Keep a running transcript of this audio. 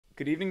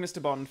Good evening,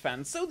 Mr. Bond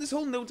fans. So this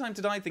whole No Time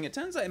to Die thing, it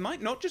turns out it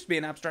might not just be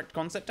an abstract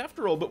concept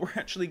after all, but we're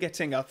actually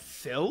getting a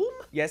film?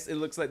 Yes, it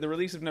looks like the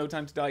release of No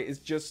Time to Die is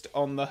just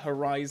on the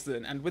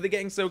horizon, and with it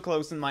getting so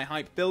close and my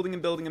hype building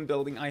and building and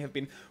building, I have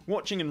been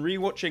watching and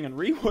rewatching and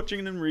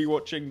rewatching and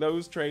rewatching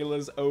those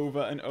trailers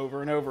over and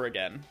over and over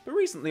again. But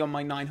recently on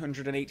my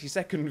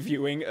 982nd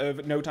viewing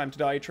of No Time to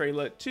Die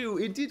trailer 2,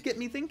 it did get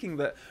me thinking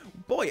that,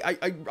 boy,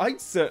 I'd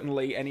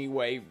certainly,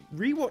 anyway,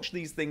 rewatch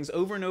these things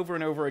over and over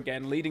and over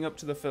again leading up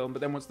to the film,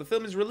 but then once the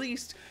film is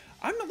released,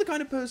 I'm not the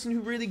kind of person who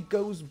really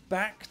goes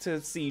back to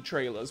see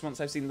trailers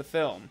once I've seen the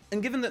film.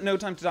 And given that No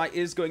Time to Die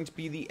is going to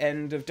be the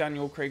end of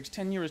Daniel Craig's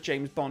tenure as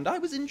James Bond, I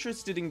was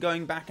interested in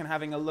going back and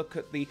having a look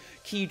at the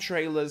key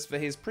trailers for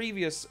his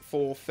previous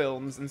 4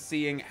 films and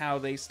seeing how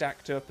they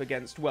stacked up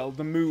against, well,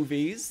 the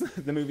movies,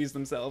 the movies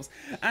themselves,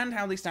 and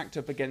how they stacked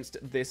up against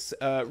this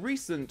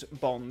recent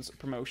Bond's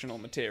promotional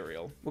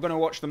material. We're going to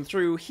watch them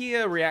through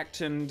here, react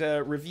and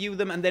review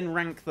them, and then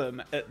rank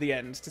them at the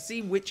end to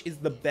see which is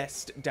the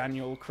best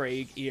Daniel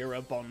Craig era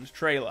Bond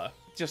trailer.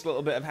 Just a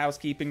little bit of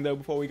housekeeping though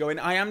before we go in.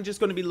 I am just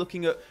going to be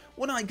looking at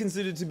what I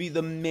consider to be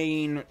the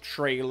main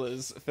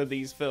trailers for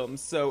these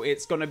films. So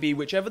it's going to be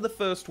whichever the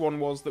first one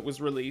was that was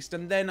released,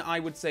 and then I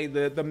would say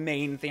the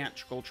main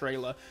theatrical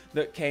trailer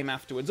that came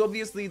afterwards.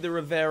 Obviously there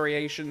are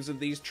variations of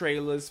these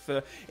trailers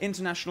for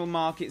international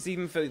markets,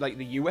 even for like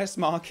the US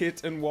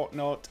market and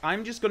whatnot.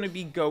 I'm just going to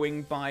be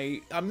going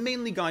by, I'm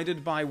mainly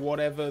guided by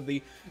whatever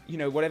the,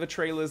 whatever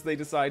trailers they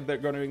decide they're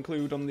going to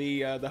include on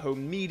the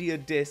home media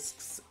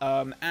discs,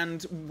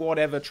 and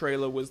whatever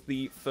trailer was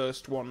the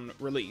first one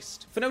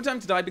released. For No Time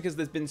to Die, because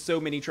there's been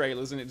so many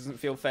trailers and it doesn't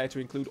feel fair to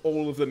include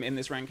all of them in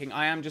this ranking,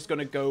 I am just going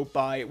to go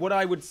by what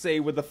I would say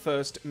were the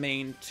first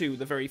main 2.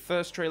 The very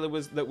first trailer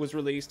that was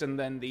released, and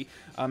then the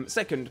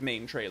second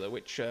main trailer,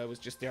 which was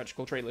just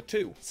theatrical trailer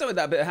 2. So with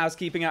that bit of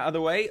housekeeping out of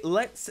the way,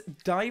 let's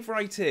dive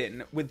right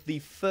in with the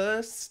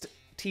first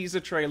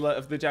teaser trailer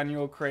of the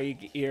Daniel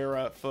Craig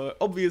era for,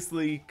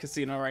 obviously,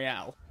 Casino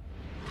Royale.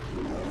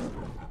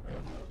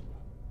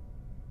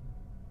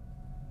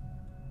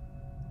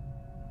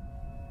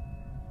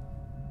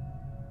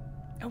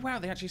 Oh wow,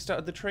 they actually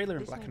started the trailer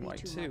in black and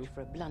white too. Much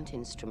for a blunt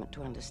instrument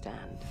to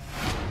understand.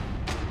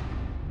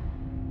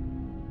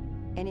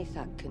 Any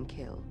thug can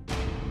kill.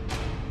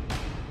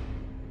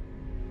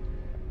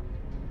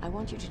 I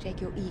want you to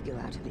take your ego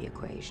out of the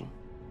equation.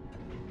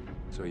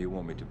 So you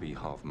want me to be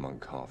half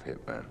monk, half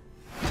hitman?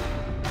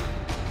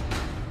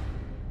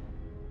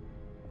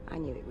 I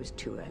knew it was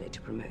too early to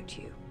promote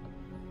you.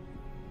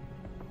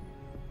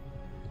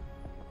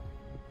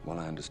 Well,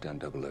 I understand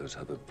double O's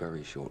have a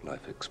very short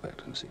life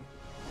expectancy.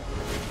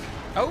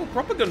 Oh,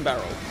 proper gun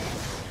barrel.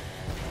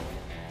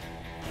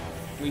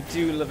 We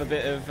do love a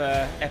bit of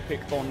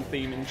epic Bond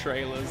theme in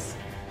trailers.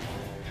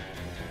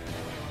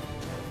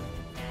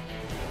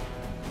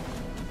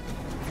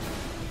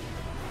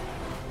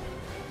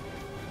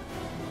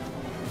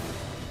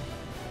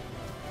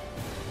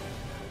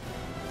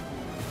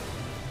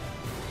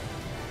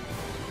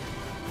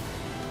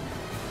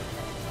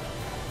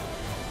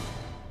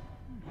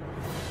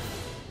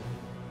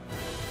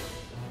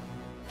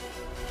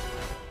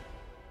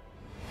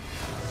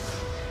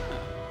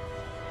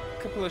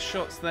 Couple of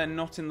shots there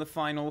not in the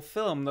final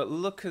film that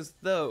look as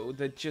though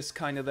they're just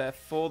kind of there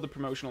for the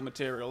promotional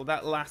material.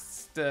 That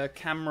last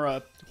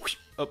camera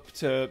up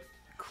to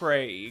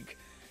Craig,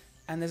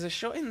 and there's a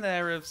shot in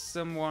there of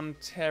someone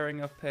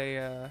tearing up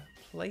a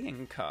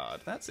playing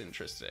card. That's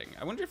interesting.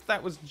 I wonder if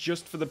that was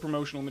just for the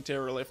promotional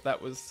material, if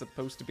that was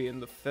supposed to be in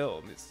the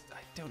film. I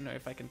don't know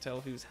if I can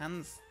tell whose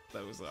hands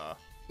those are.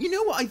 You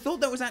know what, I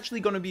thought that was actually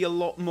going to be a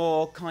lot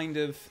more kind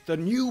of the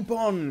new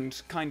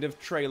Bond kind of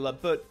trailer,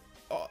 but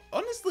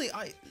honestly,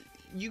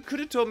 you could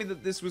have told me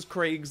that this was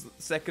Craig's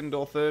second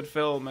or third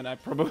film, and I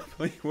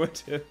probably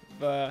would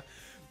have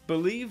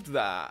believed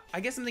that. I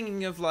guess I'm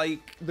thinking of,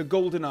 like, the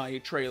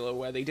GoldenEye trailer,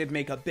 where they did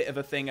make a bit of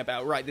a thing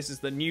about, right, this is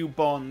the new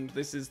Bond,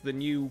 this is the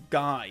new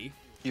guy.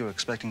 You were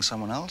expecting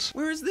someone else?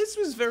 Whereas this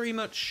was very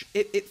much,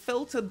 it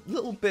felt a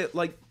little bit,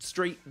 like,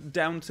 straight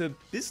down to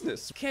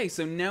business. Okay,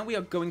 so now we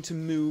are going to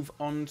move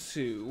on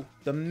to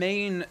the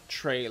main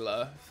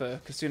trailer for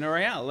Casino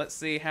Royale. Let's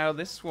see how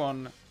this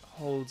one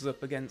holds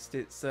up against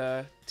its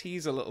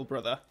teaser little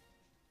brother.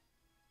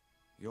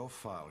 Your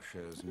file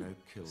shows no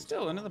kills.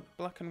 Still another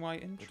black and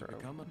white intro. To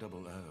become a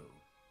double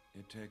O,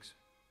 it takes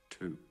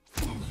 2.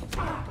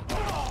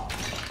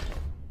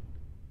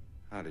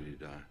 How did you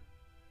die?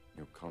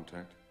 Your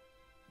contact?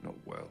 Not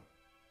well.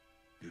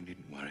 You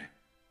needn't worry.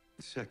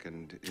 The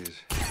second is...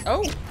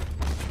 Oh!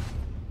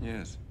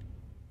 Yes.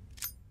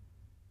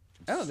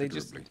 Oh, they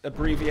just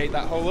abbreviate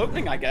that whole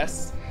opening, I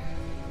guess.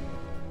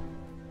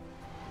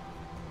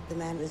 The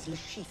man was Le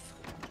Chiffre,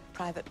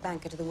 private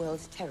banker to the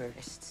world's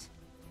terrorists,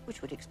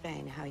 which would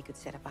explain how he could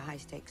set up a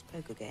high-stakes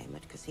poker game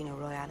at Casino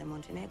Royale in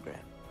Montenegro.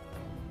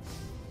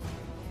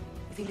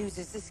 If he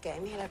loses this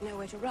game, he'll have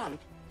nowhere to run.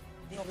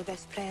 You're the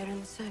best player in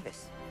the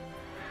service.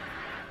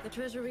 The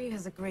Treasury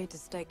has agreed to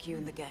stake you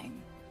in the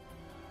game.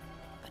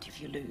 But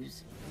if you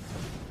lose,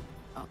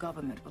 our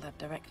government will have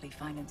directly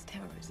financed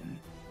terrorism.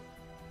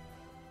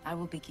 I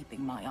will be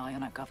keeping my eye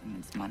on our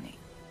government's money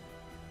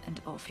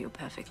and off your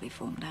perfectly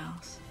formed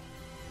house.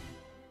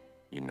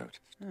 You noticed.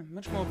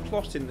 Much more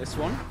plot in this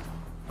one.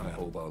 I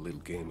hope our little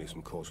game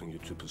isn't causing you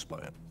to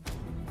perspire.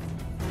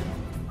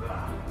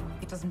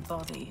 It doesn't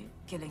bother you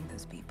killing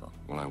those people.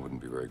 Well, I wouldn't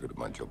be very good at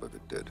my job if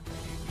it did.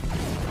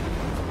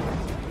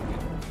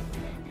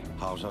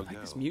 How's our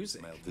This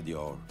music. Melted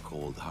your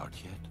cold heart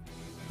yet?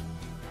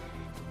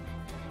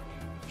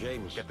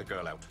 James, get the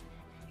girl out.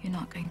 You're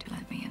not going to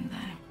let me in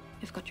there.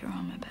 You've got your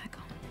armor back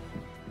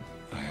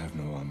on. I have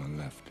no armor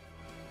left.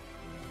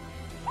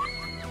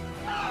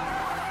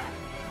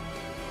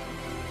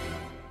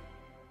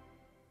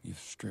 You've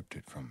stripped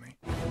it from me.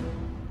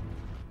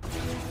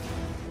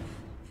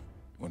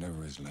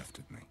 Whatever is left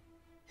of me.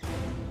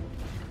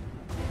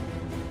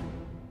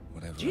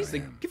 Whatever Jeez, I they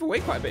am, give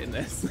away quite a bit in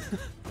this.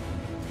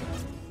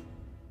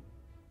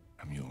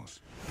 I'm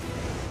yours.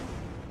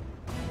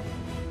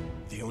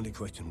 The only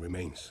question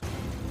remains.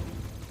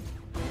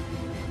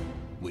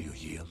 Will you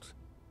yield?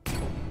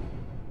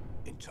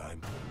 In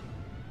time?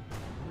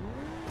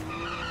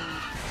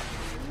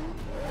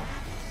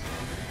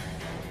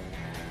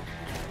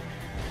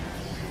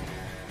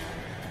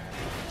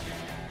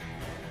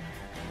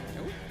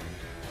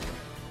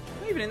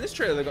 Even in this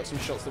trailer, they got some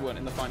shots that weren't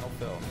in the final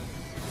film.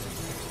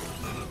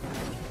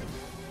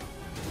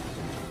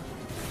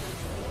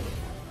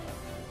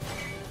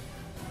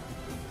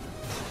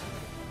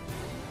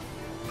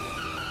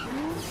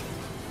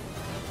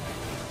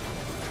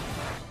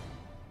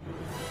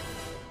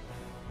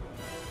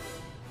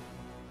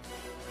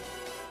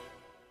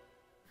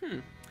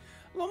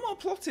 A lot more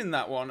plot in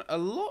that one. A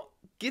lot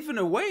given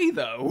away,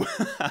 though.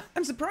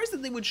 I'm surprised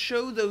that they would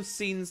show those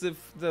scenes of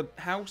the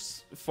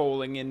house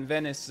falling in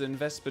Venice and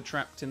Vesper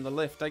trapped in the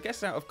lift. I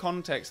guess out of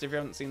context, if you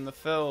haven't seen the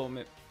film,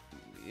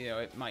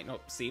 it might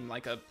not seem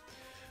like a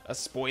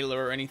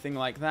spoiler or anything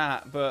like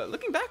that. But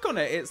looking back on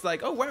it, it's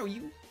like, oh wow,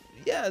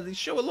 yeah, they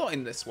show a lot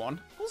in this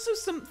one. Also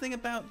something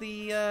about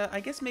the,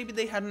 I guess maybe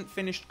they hadn't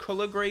finished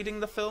color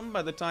grading the film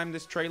by the time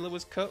this trailer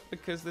was cut,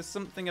 because there's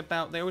something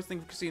about, they always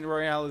think of Casino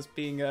Royale as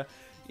being a,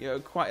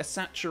 quite a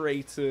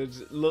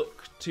saturated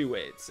look to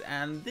it,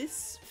 and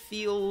this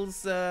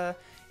feels a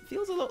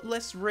lot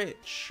less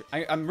rich.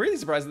 I'm really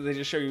surprised that they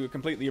just show you a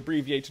completely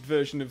abbreviated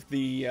version of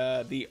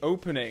the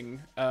opening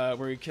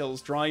where he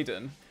kills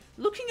Dryden.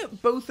 Looking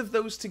at both of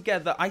those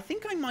together, I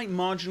think I might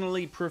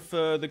marginally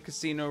prefer the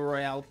Casino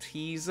Royale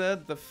teaser,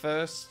 the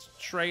first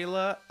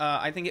trailer.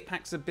 I think it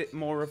packs a bit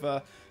more of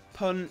a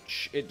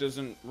punch. It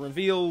doesn't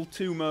reveal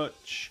too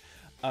much.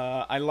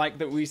 I like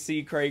that we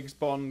see Craig's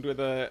Bond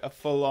with a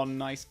full-on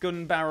nice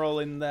gun barrel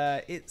in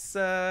there. It's,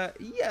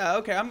 yeah,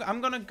 okay,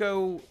 I'm gonna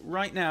go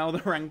right now.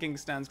 The ranking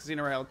stands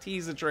Casino Royale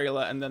teaser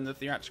trailer, and then the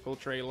theatrical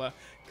trailer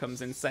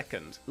comes in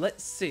second.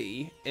 Let's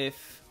see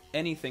if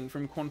anything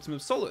from Quantum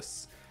of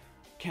Solace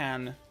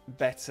can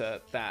better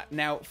that.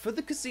 Now, for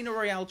the Casino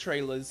Royale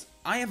trailers,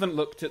 I haven't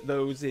looked at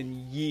those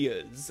in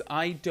years.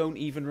 I don't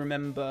even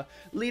remember.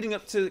 Leading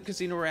up to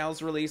Casino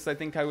Royale's release, I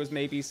think I was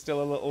maybe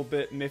still a little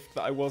bit miffed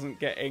that I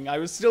wasn't getting... I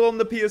was still on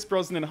the Pierce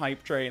Brosnan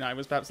hype train. I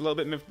was perhaps a little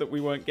bit miffed that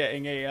we weren't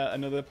getting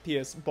another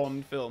Pierce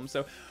Bond film.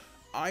 So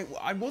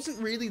I wasn't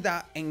really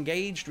that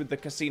engaged with the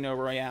Casino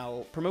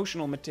Royale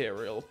promotional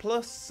material.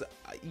 Plus,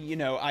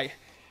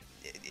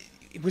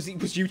 Was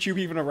YouTube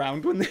even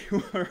around when they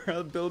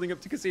were building up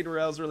to Casino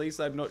Royale's release?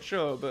 I'm not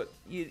sure, but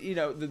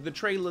the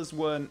trailers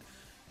weren't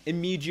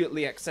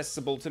immediately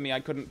accessible to me. I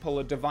couldn't pull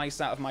a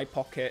device out of my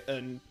pocket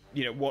and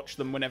watch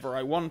them whenever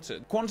I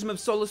wanted. Quantum of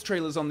Solace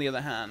trailers, on the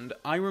other hand,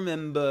 I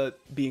remember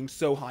being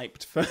so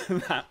hyped for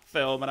that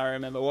film, and I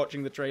remember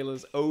watching the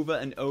trailers over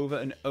and over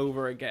and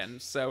over again.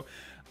 So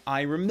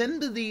I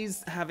remember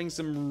these having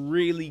some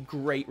really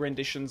great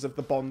renditions of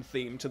the Bond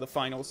theme to the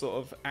final sort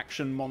of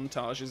action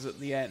montages at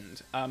the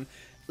end.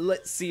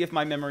 Let's see if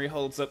my memory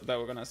holds up, though.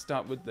 We're going to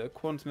start with the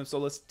Quantum of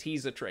Solace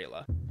teaser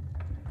trailer.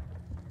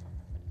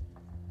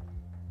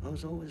 I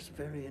was always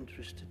very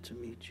interested to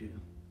meet you.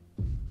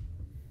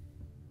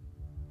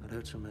 I'd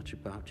heard so much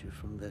about you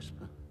from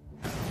Vesper.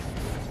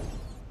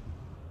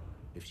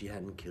 If she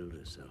hadn't killed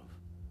herself,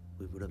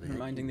 we would have...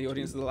 Reminding the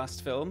audience of the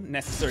last film,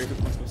 necessary for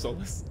Quantum of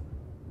Solace.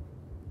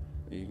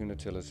 Are you going to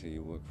tell us who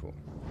you work for?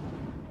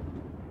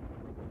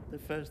 The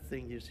first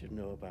thing you should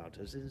know about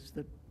us is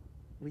that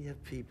we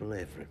have people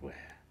everywhere.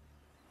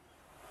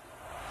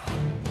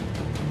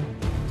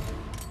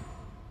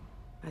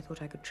 I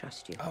thought I could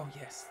trust you. Oh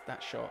yes,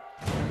 that shot.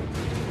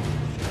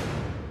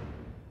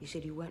 You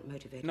said you weren't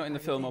motivated. Not in the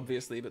by film, revenge.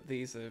 obviously, but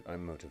these are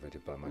I'm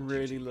motivated by my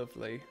really duty.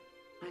 lovely.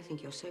 I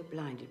think you're so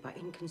blinded by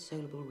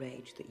inconsolable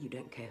rage that you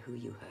don't care who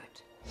you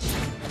hurt.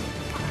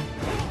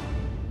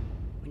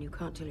 When you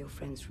can't tell your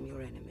friends from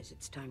your enemies,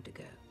 it's time to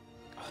go.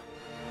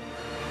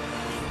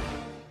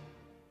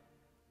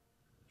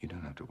 You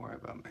don't have to worry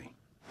about me.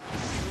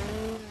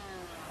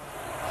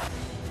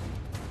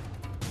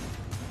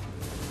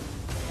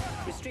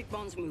 Restrict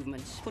Bond's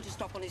movements. Put a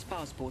stop on his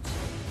passports.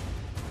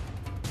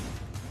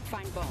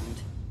 Find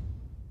Bond.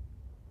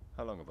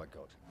 How long have I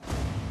got?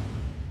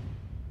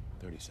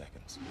 30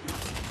 seconds.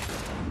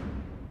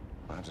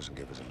 Well, that doesn't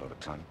give us a lot of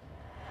time.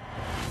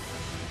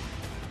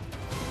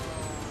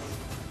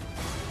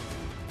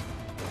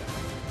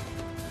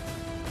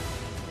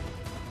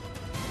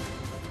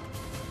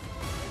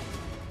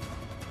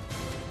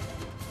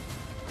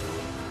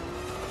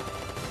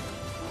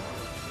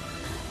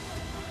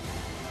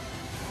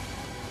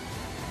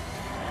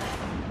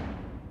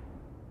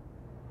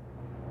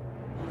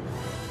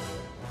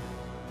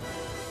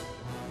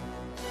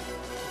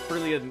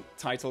 Brilliant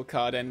title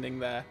card ending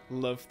there.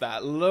 Love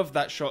that. Love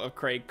that shot of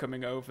Craig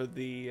coming over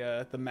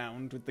the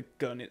mound with the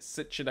gun. It's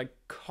such an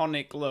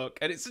iconic look,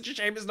 and it's such a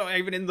shame it's not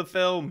even in the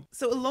film.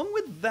 So along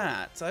with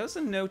that, I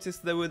also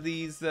noticed there were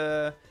these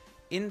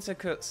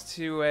intercuts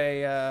to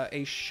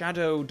a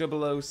Shadow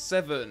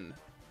 007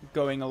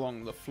 going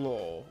along the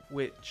floor,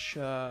 which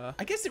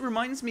I guess it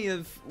reminds me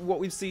of what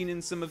we've seen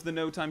in some of the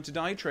No Time to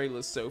Die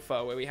trailers so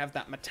far, where we have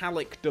that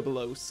metallic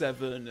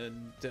 007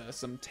 and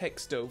some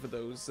text over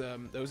those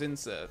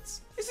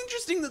inserts. It's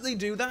interesting that they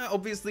do that.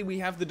 Obviously, we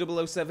have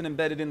the 007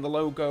 embedded in the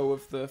logo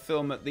of the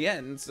film at the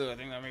end, so I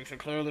think that makes it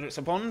clear that it's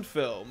a Bond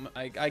film.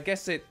 I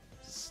guess it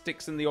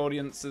sticks in the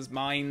audience's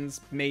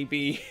minds.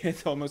 Maybe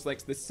it's almost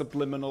like this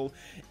subliminal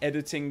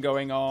editing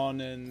going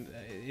on, and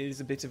it is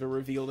a bit of a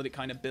reveal that it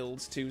kind of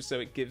builds to, so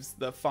it gives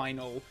the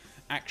final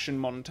action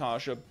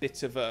montage a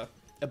bit of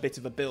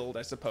a build,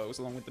 I suppose,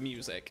 along with the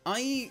music.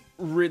 I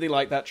really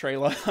like that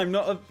trailer. I'm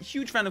not a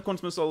huge fan of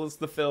Quantum of Solace,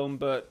 the film,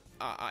 but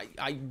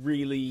I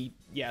really,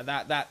 yeah,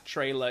 that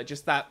trailer,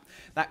 just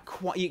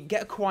you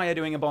get a choir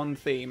doing a Bond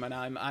theme, and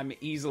I'm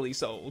easily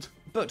sold.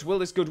 But will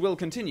this goodwill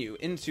continue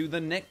into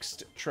the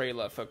next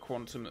trailer for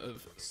Quantum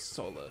of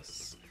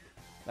Solace?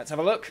 Let's have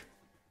a look.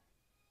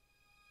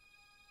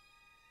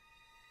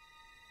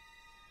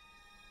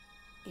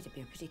 He'd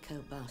be a pretty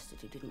cold bastard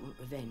who didn't want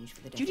revenge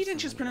for the death Judi of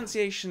Dench's somebody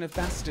pronunciation of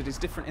bastard is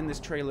different in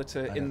this trailer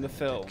to in the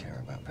film. I don't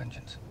care about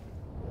vengeance.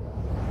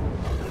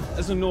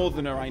 As a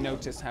northerner, I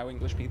notice how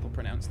English people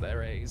pronounce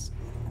their A's.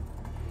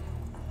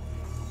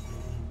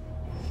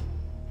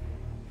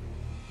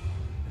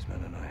 This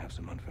man and I have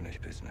some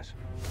unfinished business.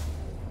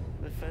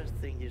 The first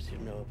thing you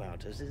should know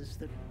about us is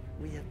that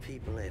we have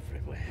people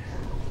everywhere.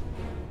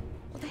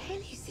 What the hell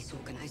is this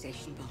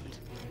organization, Bond?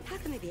 How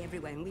can they be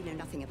everywhere and we know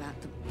nothing about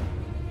them?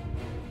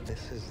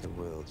 This is the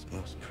world's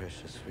most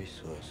precious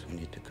resource. We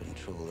need to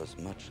control as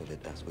much of it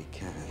as we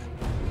can.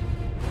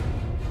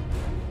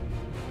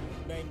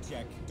 Name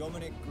check.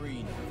 Dominic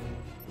Green.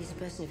 He's a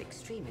person of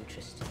extreme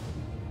interest.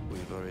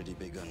 We've already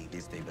begun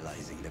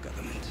destabilizing the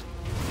government.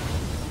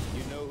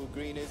 You know who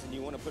Green is and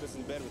you want to put us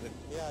in bed with him.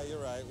 Yeah, you're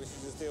right. We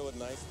should just deal with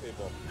nice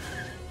people.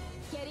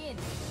 Get in.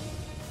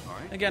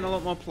 Again, a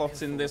lot more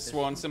plot in this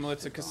one, similar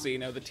to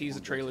Casino. The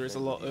teaser trailer is a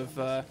lot of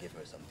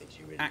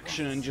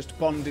action and just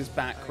Bond is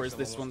back, whereas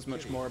this one's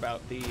much more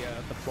about the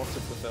plot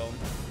of the film.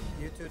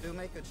 You two do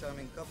make a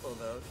charming couple,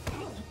 though.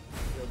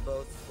 You're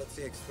both, what's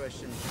the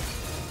expression?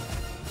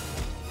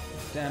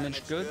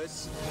 Damaged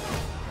goods.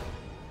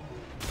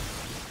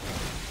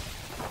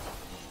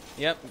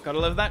 Yep, gotta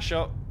love that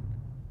shot.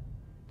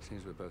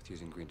 Seems we're both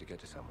using Green to get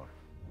to somewhere.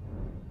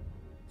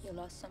 You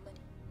lost somebody?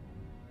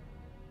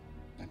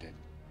 I did.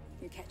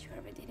 You catch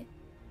whoever did it?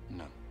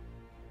 No.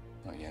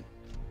 Not yet.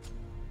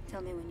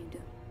 Tell me when you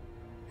do.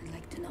 I'd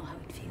like to know how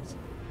it feels.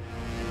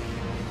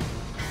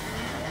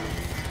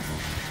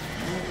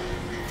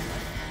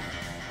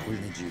 We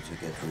need you to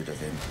get rid of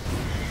him.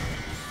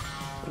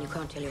 When you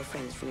can't tell your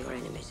friends from your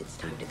enemies, it's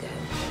time to go.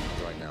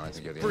 Right now, I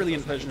think you're the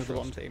Brilliant only version of the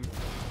Bond person team.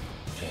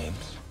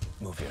 James,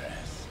 move your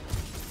ass.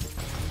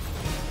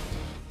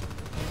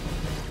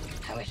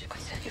 I wish I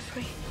could set you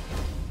free,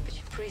 but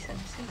your prison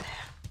is in there.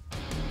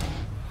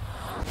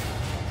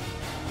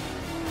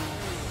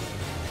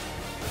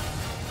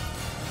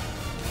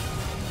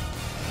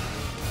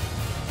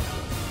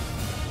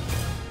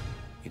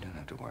 You don't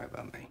have to worry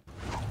about me.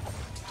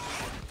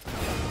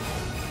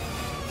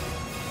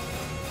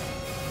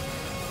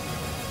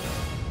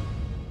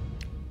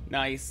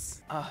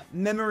 Nice.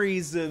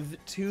 Memories of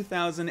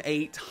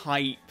 2008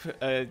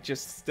 hype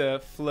just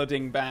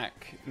flooding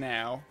back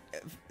now.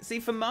 See,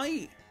 for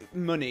my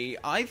money,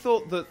 I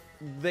thought that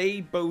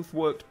they both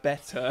worked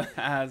better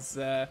as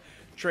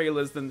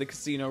trailers than the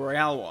Casino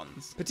Royale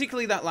ones.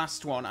 Particularly that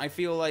last one. I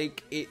feel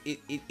like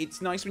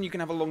it's nice when you can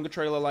have a longer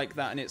trailer like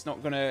that and it's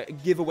not going to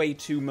give away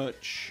too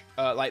much.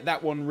 Like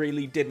that one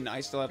really didn't.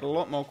 I still had a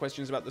lot more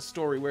questions about the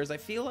story, whereas I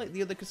feel like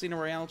the other Casino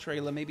Royale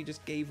trailer maybe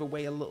just gave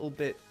away a little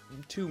bit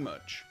too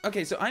much.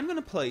 Okay, so I'm going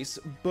to place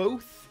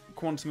both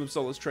Quantum of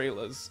Solace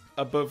trailers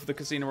above the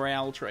Casino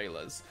Royale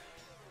trailers,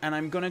 and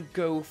I'm going to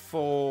go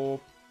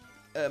for...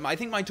 I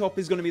think my top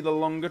is going to be the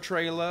longer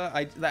trailer.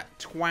 That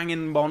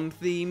twangin' Bond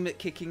theme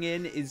kicking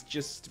in is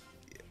just...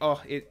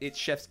 Oh, it's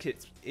chef's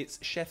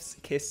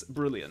kiss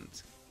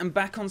brilliant. I'm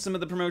back on some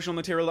of the promotional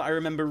material that I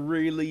remember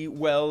really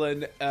well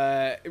and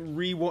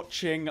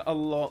rewatching a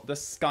lot the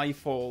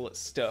Skyfall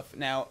stuff.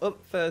 Now,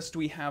 up first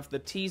we have the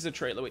teaser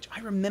trailer, which I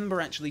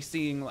remember actually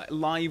seeing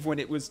live when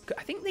it was...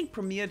 I think they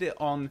premiered it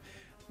on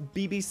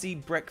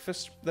BBC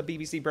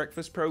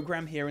Breakfast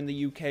program here in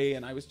the UK,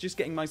 and I was just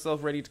getting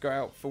myself ready to go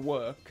out for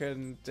work,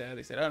 and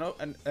they said, oh no,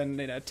 and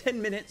in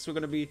 10 minutes we're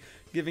going to be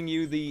giving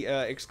you the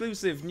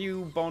exclusive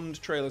new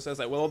Bond trailer. So I was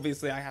like, well,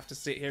 obviously I have to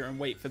sit here and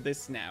wait for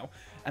this now.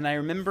 And I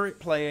remember it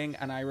playing,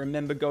 and I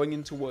remember going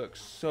into work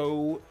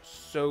so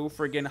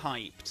friggin'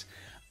 hyped.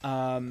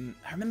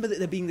 I remember that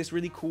there being this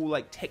really cool,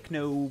 like,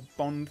 techno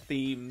Bond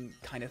theme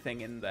kind of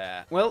thing in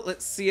there. Well,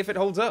 let's see if it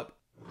holds up.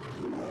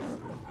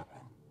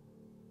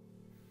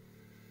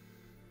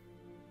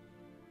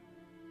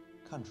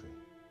 Country.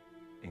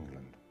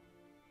 England.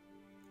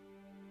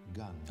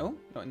 Gun. Oh,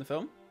 not in the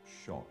film?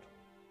 Shot.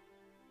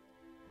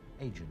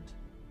 Agent.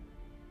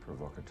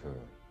 Provocateur.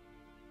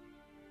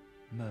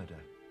 Murder.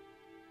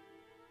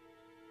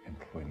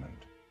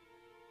 Employment.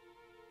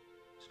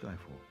 Skyfall.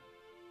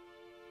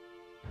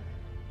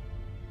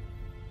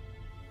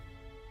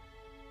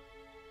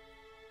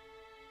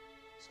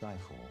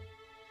 Skyfall.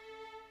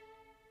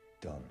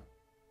 Done.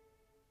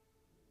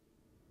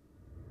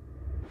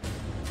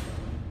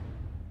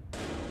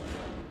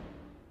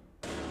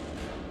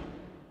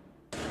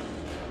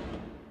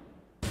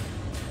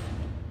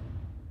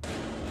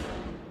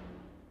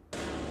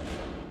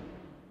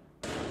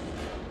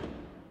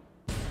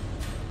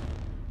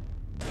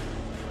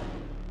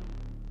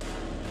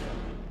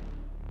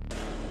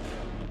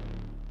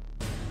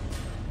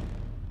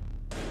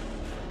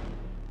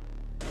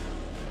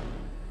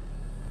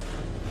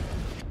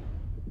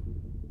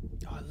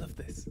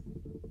 This.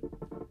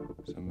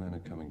 Some men are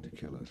coming to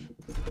kill us.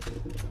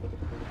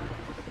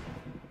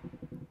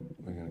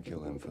 We're gonna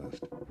kill them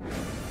first.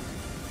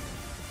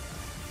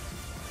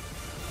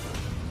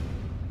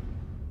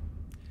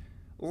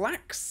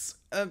 Lacks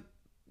a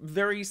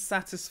very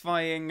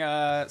satisfying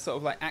sort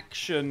of like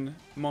action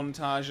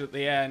montage at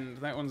the end.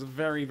 That one's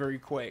very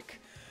quick.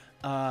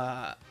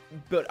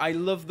 But I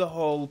love the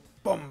whole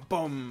boom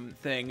boom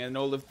thing and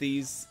all of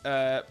these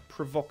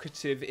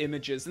provocative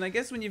images. And I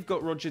guess when you've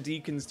got Roger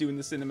Deakins doing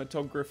the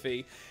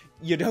cinematography,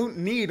 you don't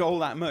need all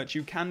that much.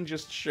 You can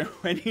just show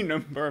any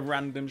number of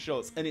random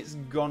shots and it's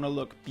gonna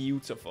look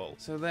beautiful.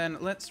 So then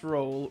let's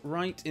roll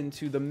right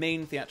into the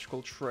main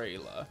theatrical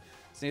trailer.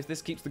 See if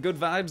this keeps the good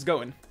vibes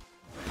going.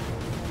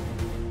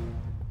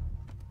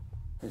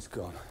 It's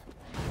gone.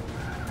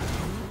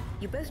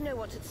 You both know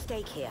what's at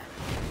stake here.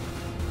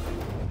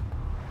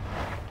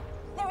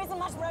 There isn't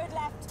much road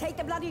left. Take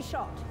the bloody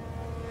shot.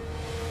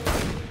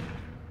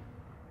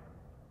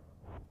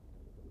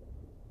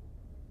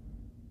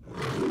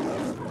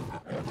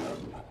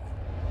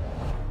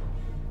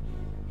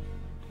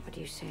 What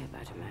do you say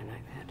about a man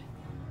like that?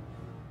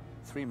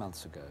 3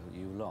 months ago,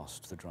 you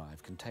lost the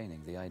drive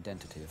containing the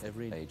identity of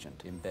every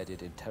agent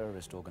embedded in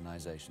terrorist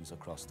organizations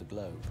across the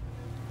globe.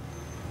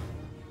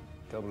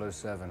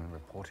 007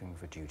 reporting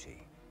for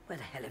duty. Where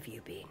the hell have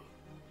you been?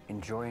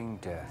 Enjoying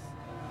death.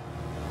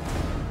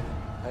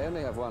 I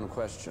only have one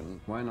question.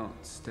 Why not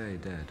stay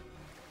dead?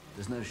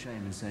 There's no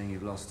shame in saying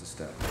you've lost a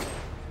step.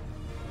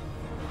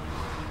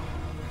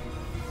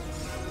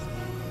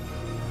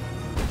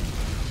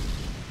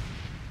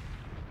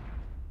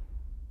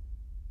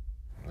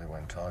 They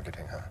weren't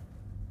targeting her.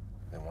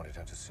 They wanted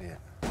her to see it.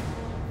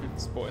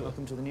 Spoiler.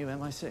 Welcome to the new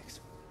MI6.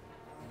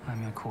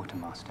 I'm your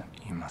quartermaster.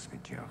 You must be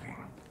joking.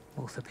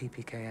 Author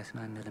PPKS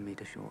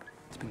 9mm short.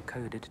 It's been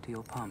coded to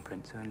your palm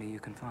print, so only you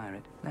can fire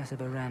it. Less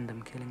of a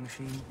random killing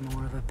machine,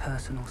 more of a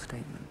personal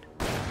statement.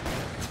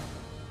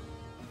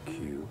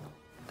 Q.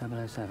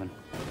 007.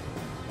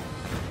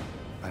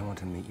 I want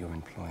to meet your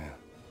employer.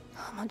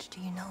 How much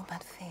do you know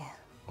about fear?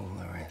 All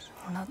there is.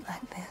 Not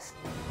like this.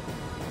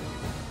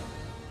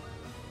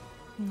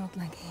 Not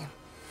like him.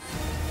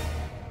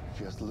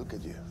 Just look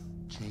at you,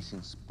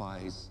 chasing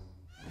spies.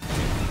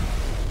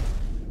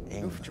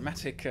 Oof,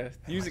 dramatic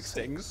music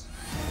stings.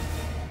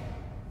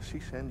 She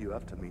sent you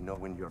after me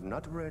knowing you're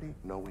not ready,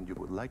 knowing you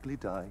would likely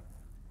die.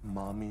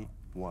 Mommy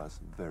was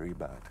very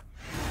bad.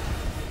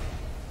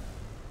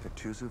 The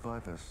two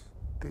survivors,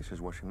 this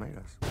is what she made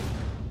us.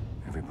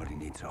 Everybody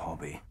needs a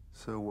hobby.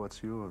 So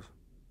what's yours?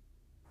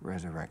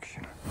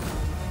 Resurrection.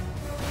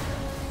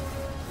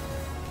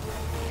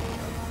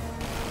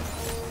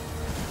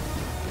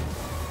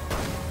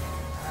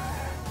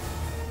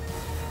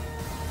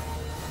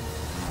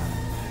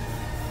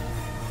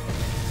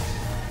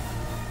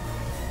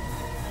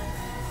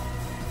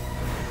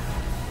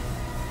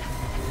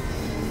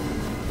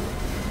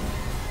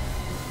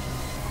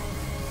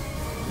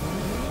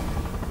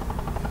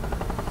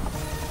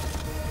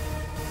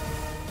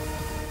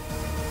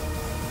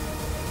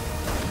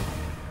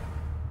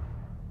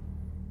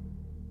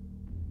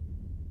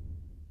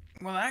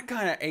 Well, that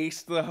kind of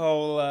aced the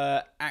whole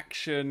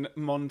action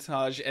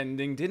montage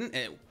ending, didn't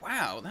it?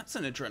 Wow, that's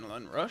an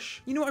adrenaline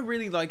rush. You know what I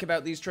really like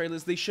about these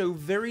trailers? They show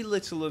very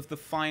little of the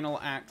final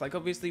act. Like,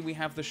 obviously, we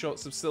have the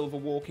shots of Silver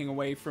walking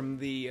away from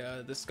the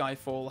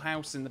Skyfall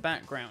house in the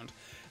background.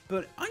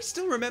 But I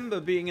still remember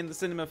being in the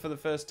cinema for the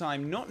first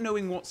time, not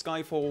knowing what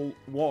Skyfall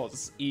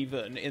was,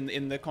 even,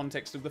 in the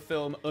context of the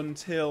film,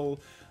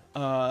 until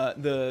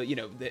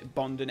that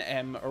Bond and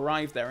M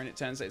arrive there, and it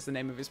turns out it's the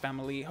name of his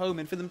family home,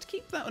 and for them to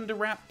keep that under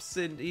wraps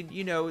and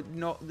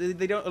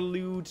they don't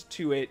allude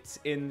to it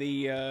in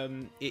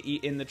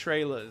the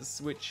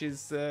trailers, which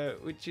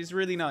is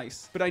really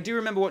nice. But I do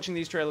remember watching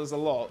these trailers a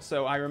lot,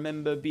 so I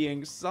remember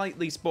being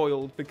slightly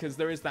spoiled because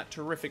there is that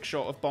terrific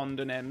shot of Bond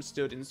and M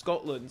stood in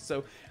Scotland.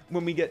 So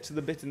when we get to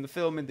the bit in the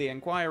film in the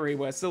Enquiry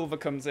where Silver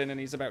comes in and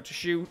he's about to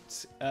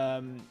shoot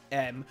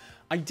M,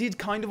 I did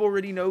kind of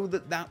already know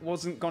that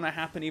wasn't gonna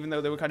happen, even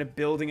though they were kind of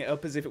building it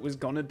up as if it was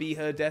gonna be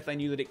her death. I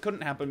knew that it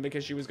couldn't happen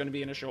because she was gonna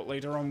be in a shot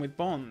later on with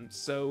Bond.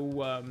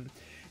 So,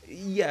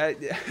 yeah,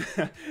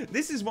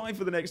 this is why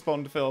for the next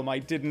Bond film I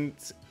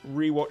didn't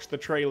rewatch the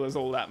trailers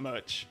all that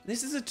much.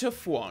 This is a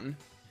tough one,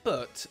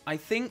 but I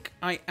think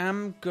I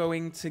am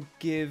going to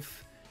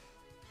give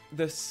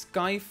the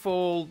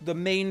Skyfall, the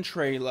main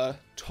trailer,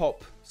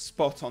 top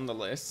spot on the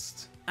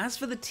list. As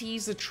for the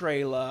teaser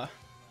trailer,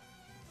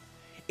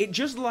 it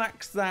just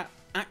lacks that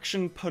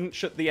action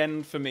punch at the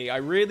end for me. I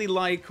really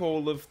like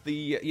all of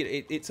the...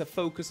 it's a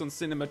focus on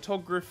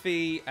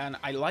cinematography, and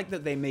I like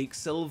that they make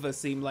Silver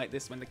seem like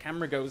this when the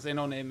camera goes in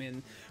on him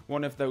in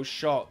one of those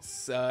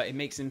shots. It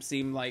makes him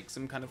seem like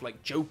some kind of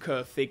like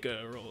Joker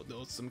figure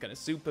or some kind of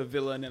super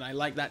villain, and I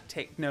like that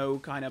techno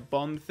kind of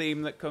Bond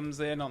theme that comes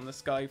in on the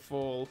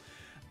Skyfall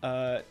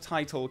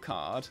title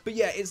card. But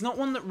yeah, it's not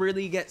one that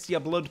really gets your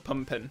blood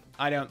pumping,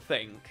 I don't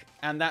think.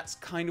 And that's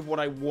kind of what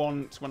I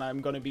want when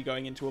I'm going to be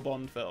going into a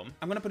Bond film.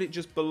 I'm going to put it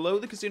just below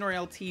the Casino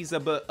Royale teaser,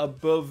 but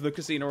above the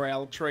Casino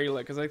Royale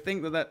trailer, because I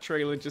think that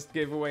trailer just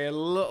gave away a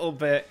little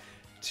bit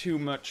too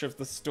much of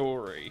the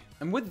story.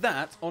 And with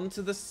that,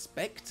 onto the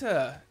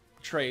Spectre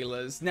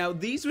trailers. Now,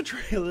 these were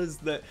trailers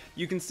that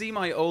you can see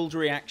my old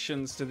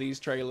reactions to these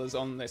trailers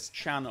on this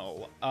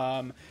channel.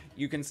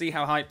 You can see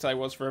how hyped I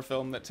was for a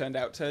film that turned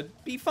out to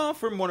be far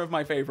from one of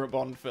my favorite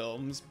Bond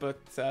films, but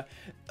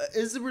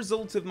as a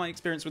result of my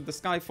experience with the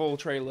Skyfall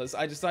trailers,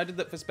 I decided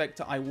that for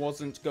Spectre I was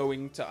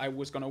going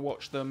to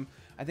watch them.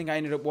 I think I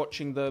ended up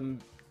watching them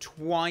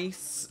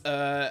twice,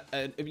 for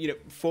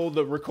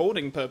the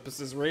recording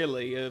purposes,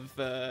 really, of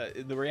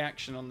the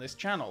reaction on this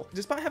channel.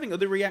 Despite having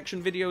other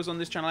reaction videos on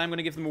this channel, I'm going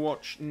to give them a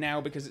watch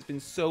now because it's been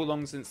so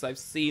long since I've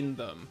seen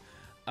them.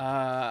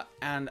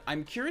 And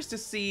I'm curious to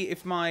see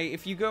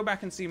if you go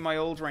back and see my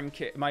old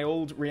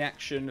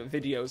reaction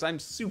videos, I'm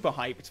super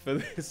hyped for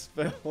this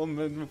film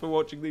and for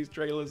watching these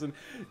trailers, and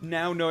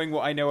now knowing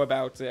what I know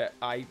about it,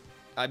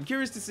 I'm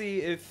curious to see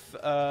if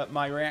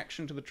my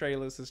reaction to the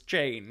trailers has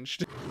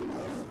changed.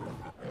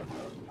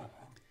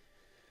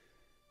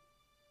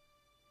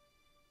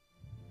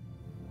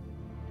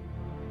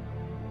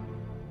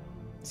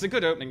 It's a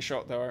good opening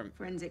shot, though.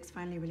 Forensics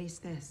finally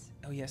released this.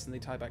 Oh yes, and they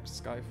tie back to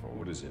Skyfall.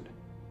 What is it?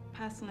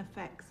 Personal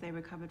effects they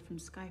recovered from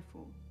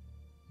Skyfall.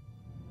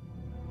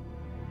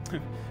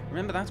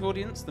 Remember that,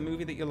 audience? The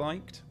movie that you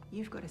liked?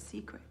 You've got a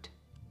secret.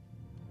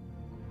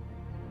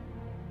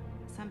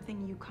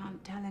 Something you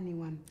can't tell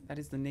anyone. That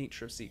is the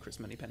nature of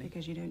secrets, Moneypenny.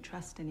 Because you don't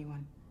trust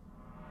anyone.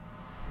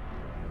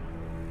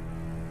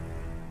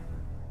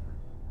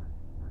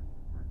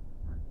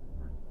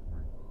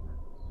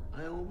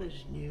 I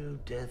always knew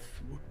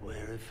death would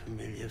wear a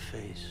familiar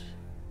face.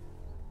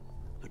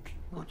 But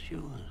not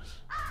yours.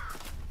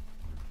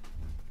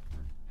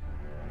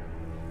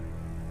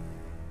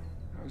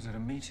 I was at a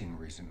meeting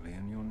recently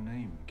and your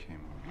name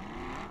came up.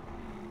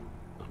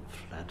 I'm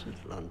flattered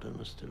London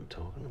is still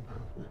talking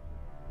about me.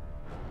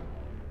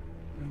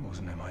 It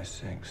wasn't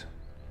MI6.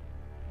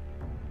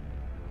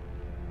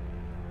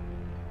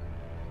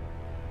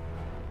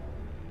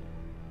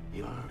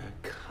 You are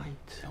a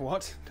kite. A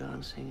what?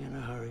 Dancing in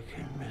a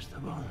hurricane,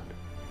 Mr. Bond.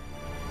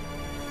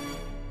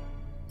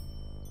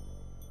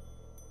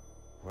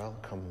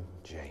 Welcome,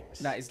 James.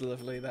 That is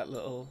lovely, that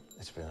little...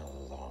 It's been a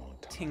long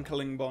time.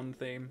 Tinkling Bond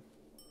theme.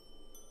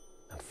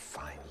 And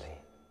finally,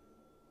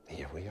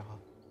 here we are.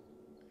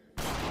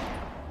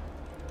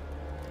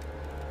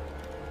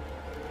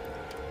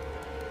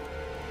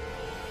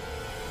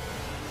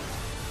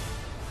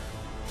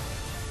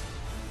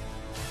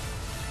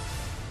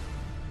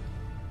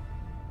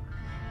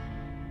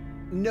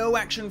 No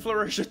action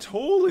flourish at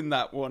all in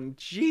that one.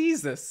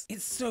 Jesus.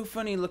 It's so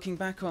funny looking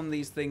back on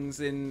these things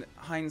in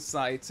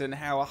hindsight and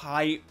how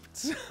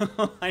hyped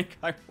like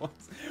I was.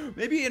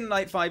 Maybe in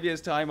like 5 years'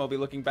 time I'll be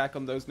looking back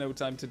on those No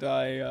Time to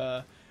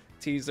Die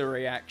teaser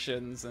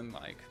reactions and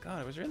like, God,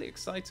 I was really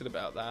excited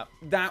about that.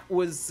 That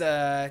was,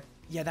 yeah,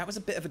 that was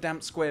a bit of a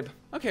damp squib.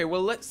 Okay,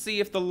 well, let's see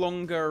if the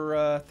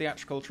longer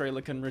theatrical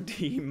trailer can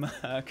redeem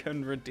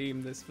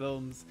this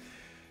film's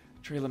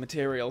trailer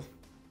material.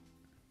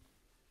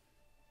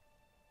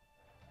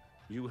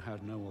 You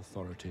had no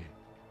authority.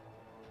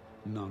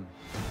 None.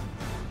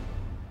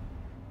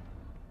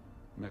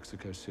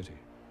 Mexico City.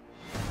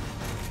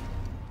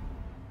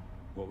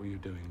 What were you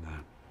doing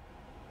there?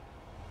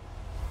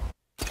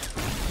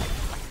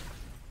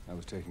 I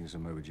was taking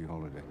some overdue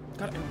holiday.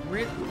 God, I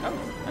really...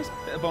 Oh, nice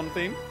bit of Bond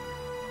theme.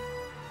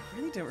 I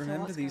really don't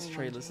remember these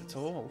trailers at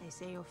all. They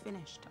say you're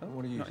finished. Oh,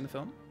 what are you... Not in the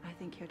film? I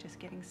think you're just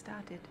getting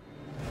started.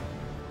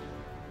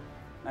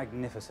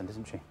 Magnificent,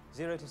 isn't she?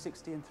 0 to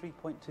 60 in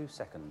 3.2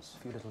 seconds.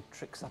 A few little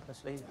tricks up her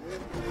sleeve.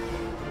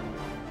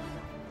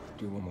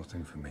 Do one more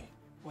thing for me.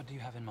 What do you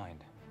have in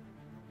mind?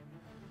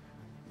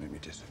 Make me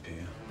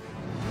disappear.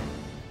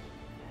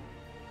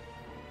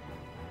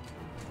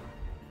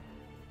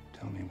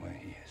 Tell me where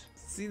he is.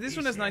 See, this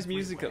one has nice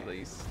music at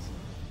least.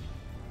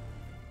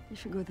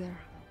 If you go there,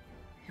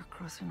 you're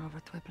crossing over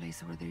to a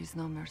place where there is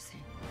no mercy.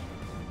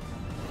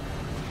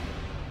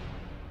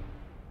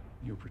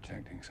 You're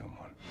protecting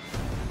someone.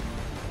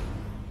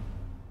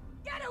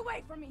 Get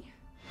away from me!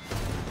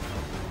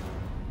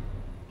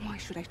 Why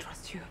should I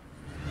trust you?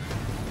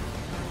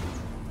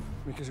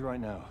 Because right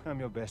now, I'm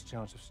your best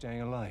chance of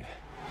staying alive.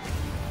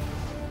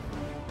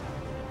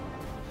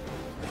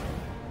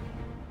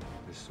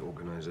 This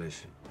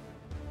organization,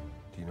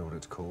 do you know what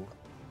it's called?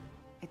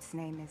 Its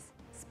name is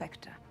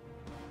Spectre.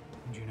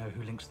 Do you know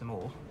who links them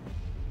all?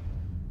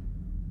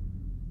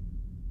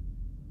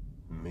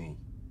 Me.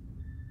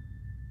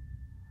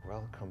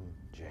 Welcome,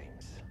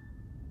 James.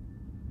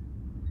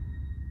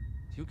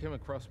 You came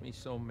across me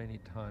so many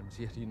times,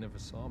 yet you never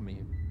saw me.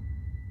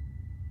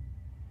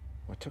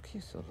 What took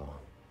you so long?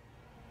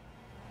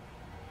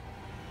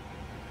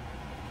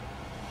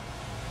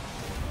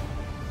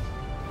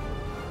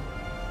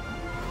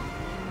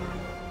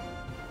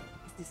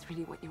 Is this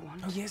really what you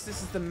want? Oh yes,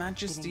 this is the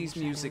Majesty's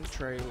music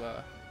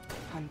trailer.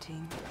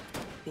 Hunting,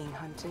 being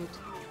hunted,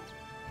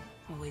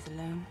 always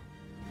alone.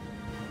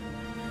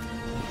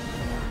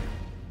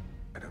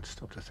 I don't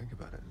stop to think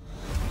about it.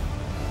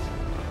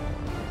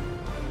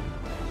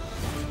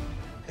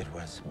 It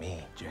was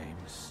me,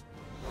 James.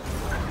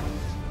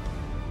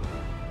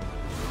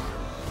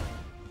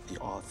 The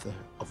author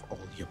of all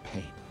your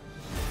pain.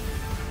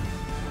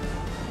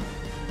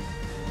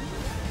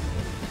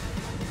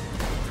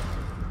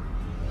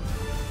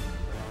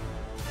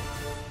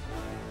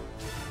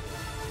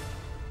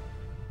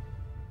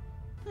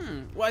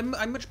 Well,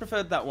 I much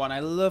preferred that one. I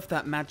love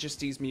that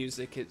Majesty's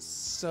music. It's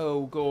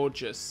so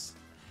gorgeous.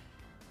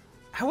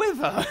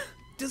 However,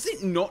 does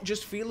it not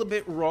just feel a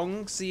bit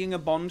wrong seeing a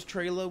Bond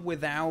trailer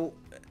without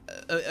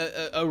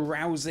a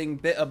rousing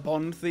bit of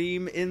Bond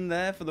theme in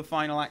there for the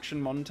final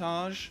action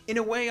montage? In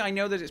a way, I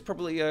know that it's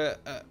probably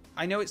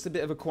I know it's a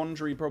bit of a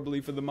quandary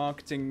probably for the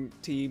marketing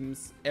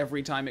teams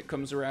every time it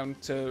comes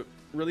around to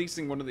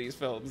releasing one of these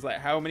films. Like,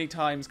 how many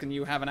times can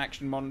you have an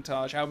action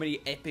montage? How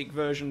many epic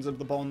versions of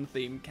the Bond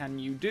theme can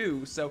you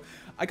do? So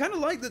I kind of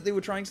like that they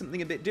were trying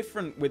something a bit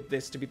different with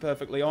this, to be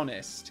perfectly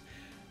honest.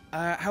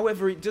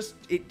 However,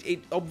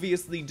 it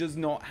obviously does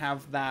not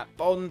have that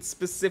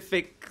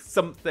Bond-specific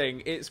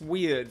something. It's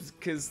weird,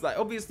 because like,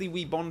 obviously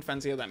we Bond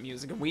fans hear that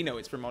music, and we know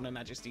it's from On Her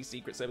Majesty's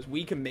Secret Service.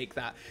 We can make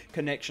that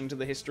connection to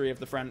the history of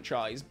the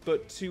franchise,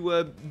 but to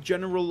a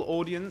general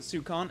audience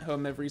who can't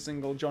hum every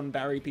single John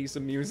Barry piece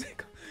of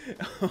music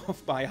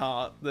off by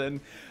heart, then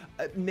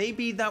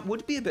maybe that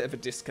would be a bit of a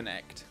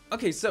disconnect.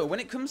 Okay, so when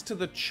it comes to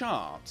the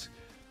chart,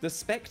 the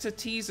Spectre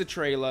teaser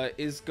trailer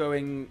is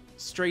going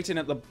straight in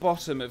at the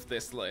bottom of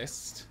this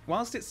list.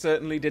 Whilst it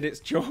certainly did its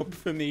job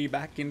for me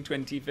back in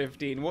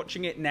 2015,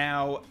 watching it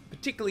now,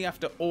 particularly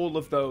after all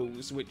of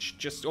those, which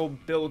just all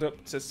build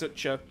up to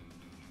such a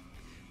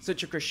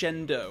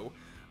crescendo,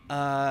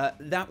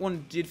 that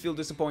one did feel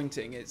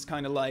disappointing. It's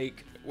kind of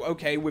like,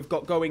 okay, we've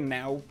got going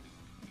now.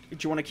 Do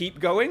you want to keep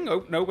going?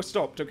 Oh, no, we're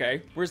stopped,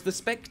 okay. Whereas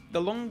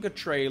the longer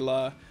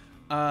trailer,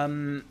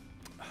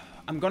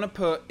 I'm gonna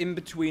put in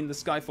between the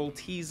Skyfall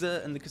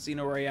teaser and the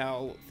Casino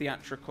Royale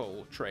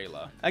theatrical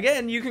trailer.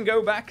 Again, you can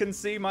go back and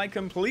see my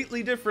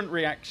completely different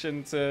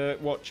reaction to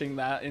watching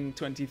that in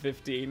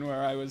 2015,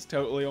 where I was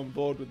totally on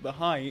board with the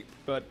hype,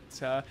 but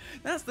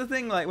that's the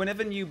thing, like,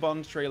 whenever new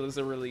Bond trailers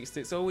are released,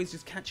 it's always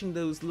just catching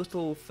those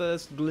little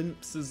first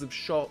glimpses of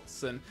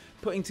shots and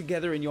putting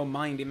together in your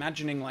mind,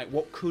 imagining, like,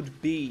 what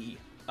could be.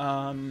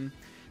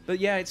 But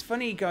yeah, it's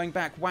funny going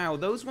back, wow,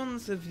 those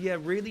ones have, yeah,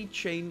 really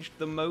changed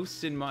the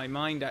most in my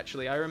mind,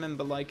 actually. I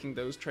remember liking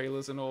those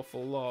trailers an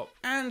awful lot.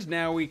 And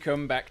now we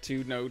come back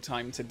to No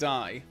Time to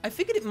Die. I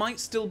figured it might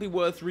still be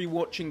worth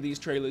rewatching these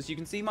trailers. You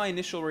can see my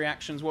initial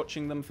reactions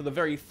watching them for the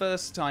very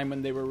first time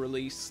when they were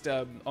released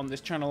on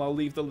this channel. I'll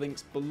leave the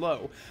links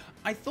below.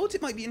 I thought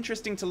it might be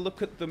interesting to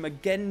look at them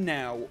again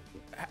now,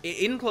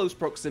 in close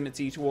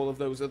proximity to all of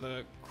those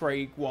other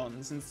Craig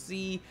ones, and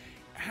see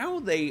how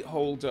they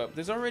hold up.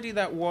 There's already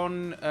that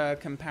one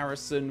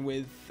comparison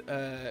with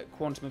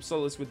Quantum of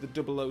Solace with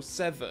the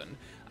 007.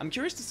 I'm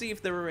curious to see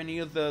if there are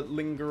any other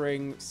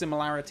lingering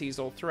similarities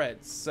or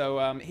threads.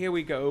 So here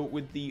we go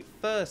with the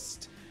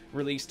first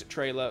released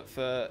trailer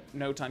for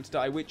No Time to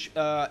Die, which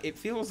it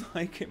feels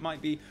like it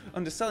might be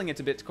underselling it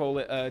a bit to call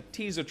it a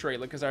teaser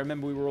trailer, because I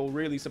remember we were all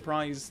really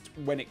surprised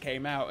when it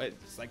came out.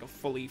 It's like a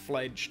fully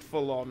fledged,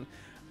 full-on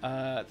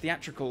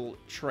theatrical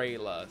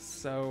trailer.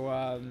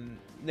 So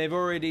they've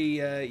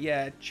already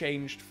yeah,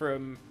 changed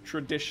from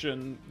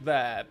tradition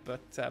there,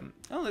 but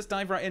oh, let's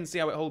dive right in and see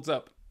how it holds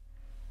up.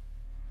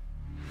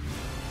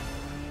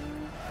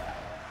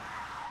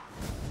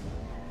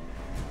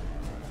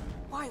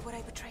 Why would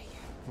I betray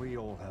you? We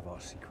all have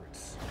our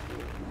secrets.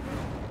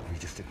 You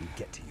just didn't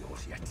get to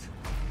yours yet.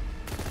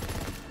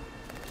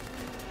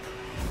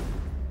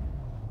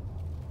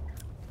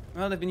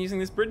 Well, they've been using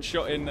this bridge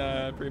shot in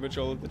pretty much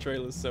all of the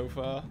trailers so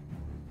far.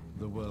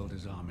 The world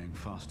is arming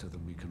faster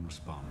than we can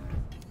respond.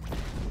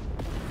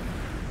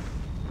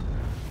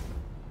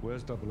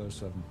 Where's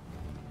 007?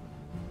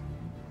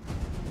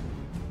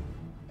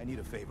 I need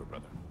a favor,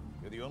 brother.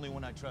 You're the only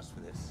one I trust for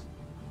this.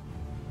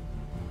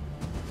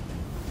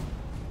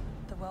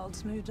 The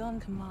world's moved on,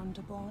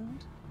 Commander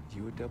Bond.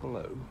 You were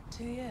 00?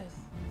 2 years.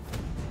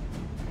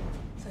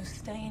 So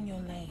stay in your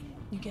lane.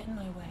 You get in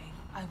my way,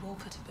 I will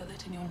put a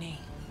bullet in your knee.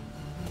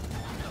 The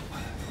one that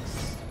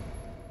works.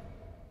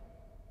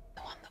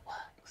 The one that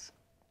works.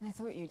 I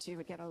thought you two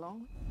would get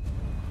along.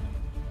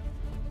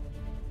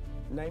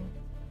 Name?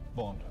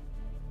 Bond.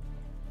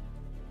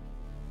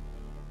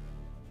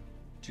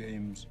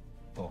 James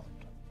Bond.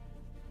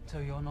 So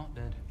you're not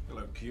dead?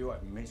 Hello, Q.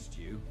 I've missed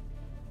you.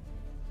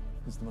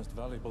 It's the most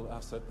valuable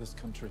asset this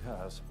country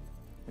has.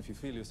 If you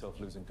feel yourself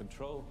losing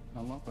control,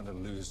 I'm not going to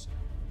lose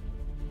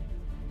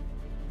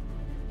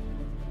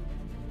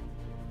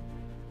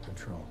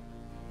control.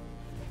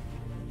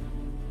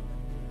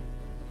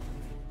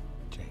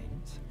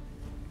 James,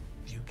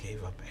 you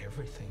gave up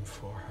everything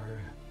for her.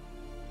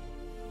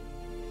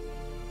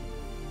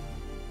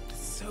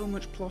 So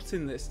much plot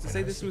in this. To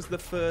say this was the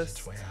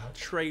first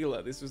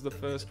trailer, this was the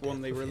first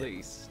one they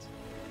released.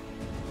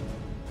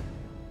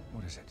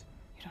 What is it?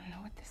 You don't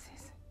know what this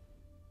is.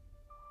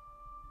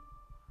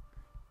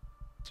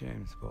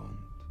 James Bond.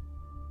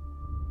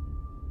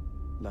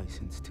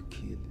 License to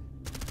kill.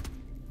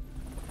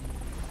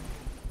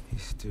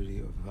 History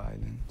of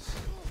violence.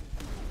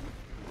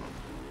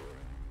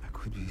 I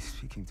could be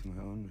speaking to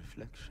my own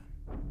reflection.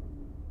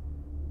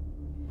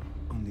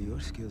 Only your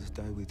skills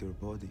die with your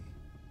body.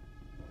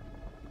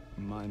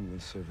 Mine will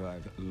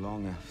survive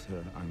long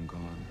after I'm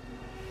gone.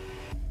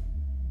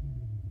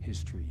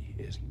 History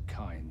isn't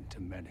kind to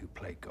men who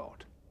play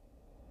God.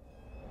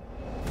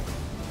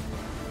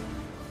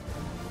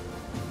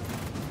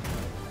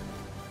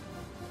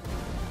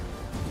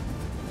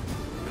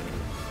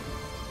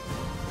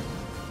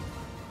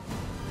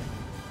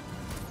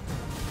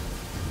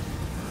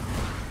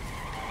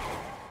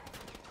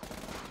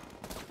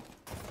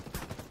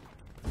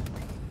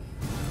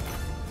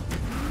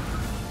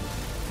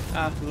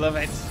 Ah, love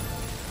it.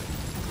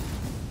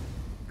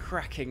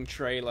 Cracking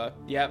trailer.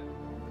 Yep,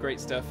 great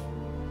stuff.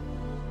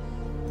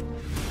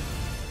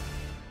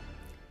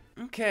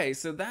 Okay,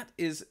 so that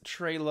is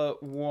trailer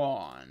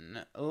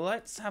 1.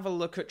 Let's have a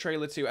look at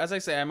trailer 2. As I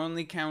say, I'm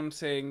only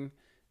counting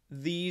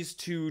these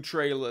 2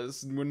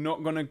 trailers. We're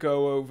not going to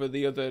go over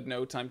the other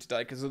No Time to Die,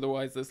 because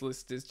otherwise this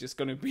list is just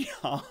going to be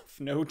half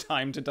No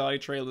Time to Die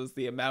trailers,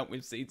 the amount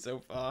we've seen so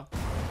far.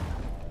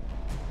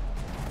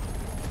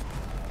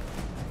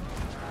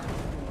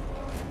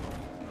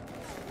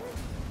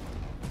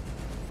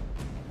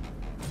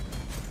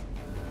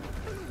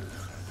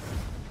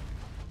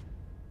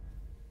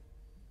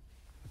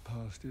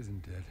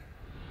 Isn't dead.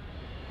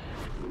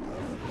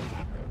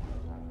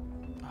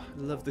 I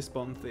love this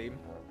Bond theme.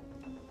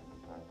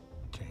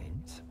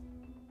 James,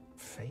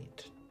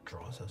 fate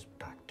draws us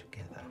back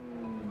together.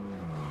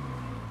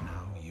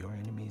 Now your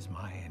enemy is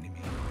my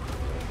enemy.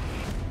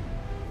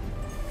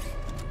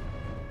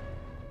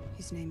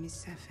 His name is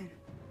Safin.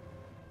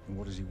 And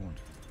what does he want?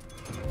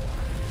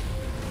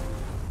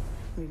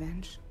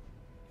 Revenge.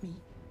 Me.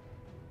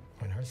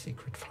 When her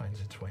secret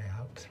finds its way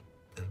out,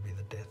 it'll be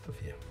the death of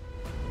you.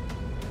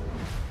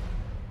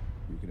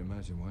 You can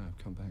imagine why I've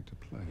come back to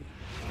play.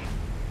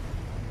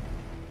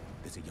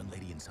 There's a young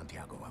lady in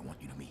Santiago I want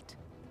you to meet.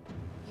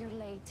 You're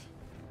late.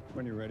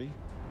 When you're ready.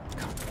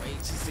 Can't wait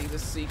to see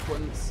this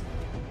sequence.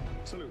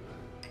 Salute.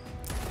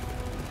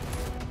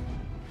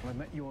 I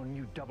met your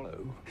new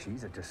 00.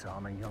 She's a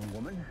disarming young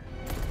woman.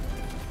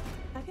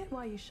 I get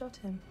why you shot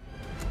him.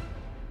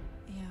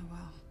 Yeah,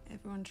 well,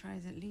 everyone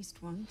tries at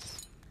least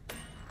once.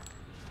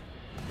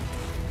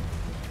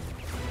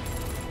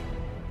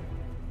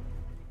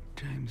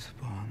 James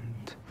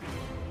Bond.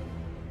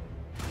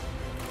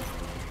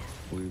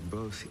 We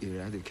both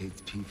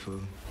eradicate people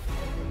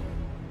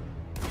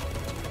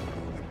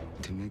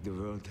to make the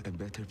world a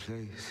better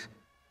place.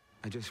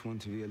 I just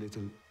want to be a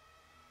little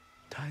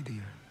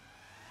tidier.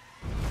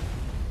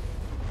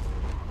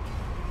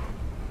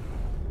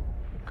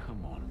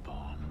 Come on,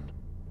 Bond.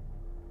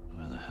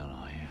 Where the hell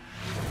are you?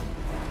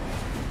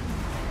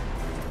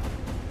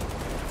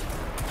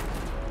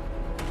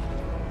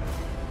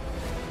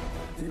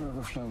 Have you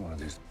ever flown one of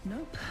these?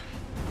 Nope.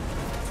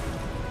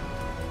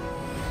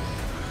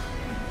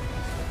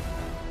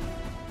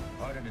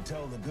 Harder to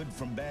tell the good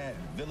from bad,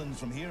 villains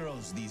from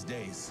heroes these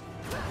days.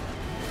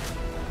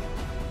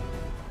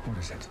 What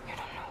is it? You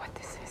don't know what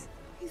this is.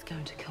 He's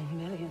going to kill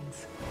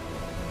millions.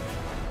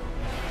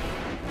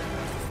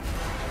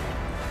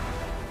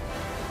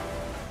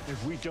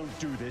 If we don't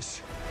do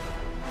this,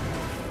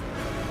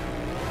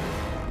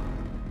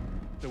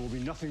 there will be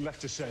nothing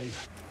left to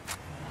save.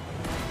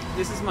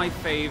 This is my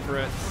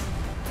favorite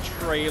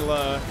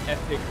trailer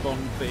epic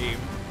Bond theme.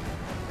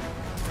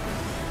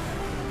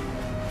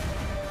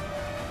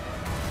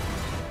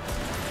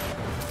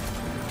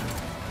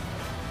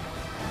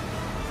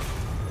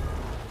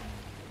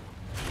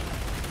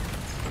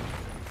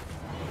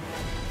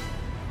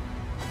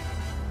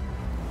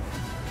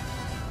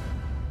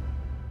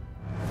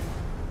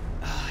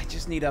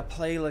 just need a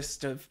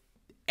playlist of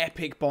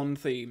epic Bond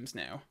themes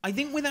now. I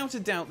think without a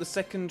doubt the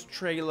second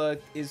trailer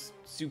is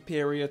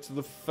superior to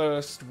the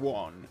first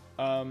one.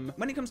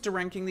 When it comes to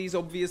ranking these,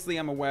 obviously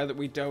I'm aware that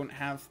we don't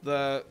have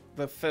the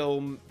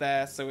film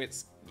there, so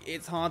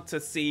it's hard to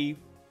see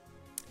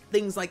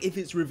things like if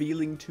it's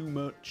revealing too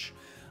much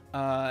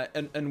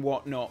and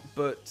whatnot,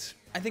 but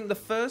I think the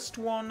first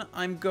one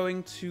I'm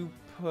going to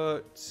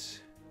put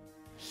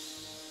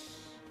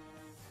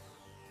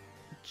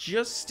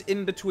just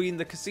in between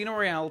the Casino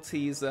Royale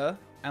teaser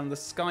and the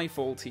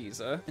Skyfall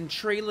teaser, and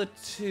trailer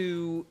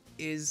 2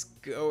 is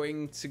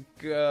going to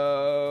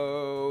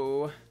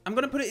go... I'm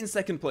going to put it in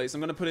second place.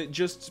 I'm going to put it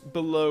just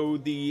below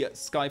the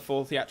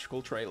Skyfall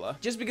theatrical trailer.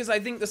 Just because I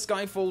think the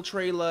Skyfall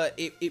trailer,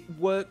 it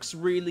works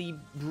really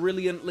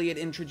brilliantly. It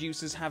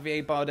introduces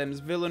Javier Bardem's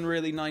villain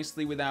really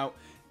nicely without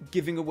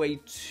giving away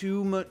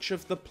too much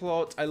of the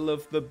plot. I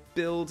love the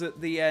build at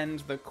the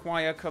end, the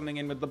choir coming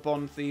in with the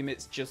Bond theme.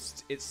 It's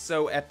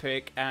so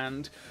epic,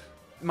 and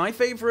my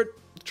favorite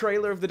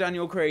trailer of the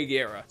Daniel Craig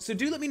era. So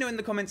do let me know in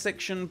the comment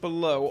section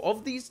below,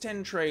 of these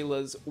 10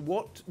 trailers,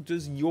 what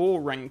does your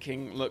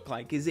ranking look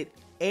like? Is it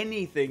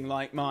anything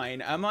like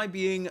mine? Am I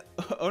being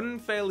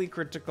unfairly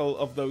critical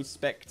of those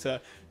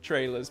Spectre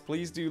trailers?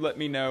 Please do let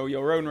me know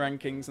your own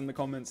rankings in the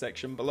comment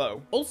section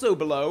below. Also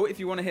below, if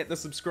you want to hit the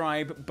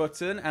subscribe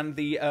button and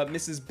the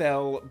Mrs.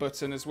 Bell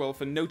button as well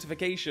for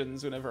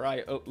notifications whenever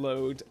I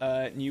upload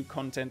new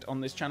content on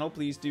this channel,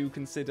 please do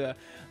consider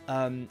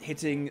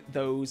hitting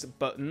those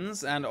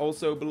buttons. And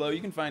also below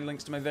you can find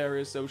links to my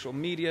various social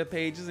media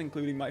pages,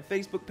 including my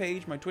Facebook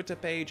page, my Twitter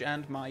page,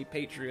 and my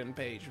Patreon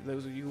page, for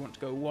those of you who want to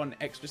go one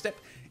extra step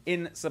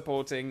in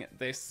supporting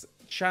this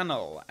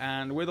channel.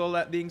 And with all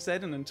that being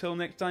said, and until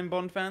next time,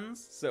 Bond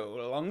fans, so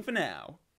long for now.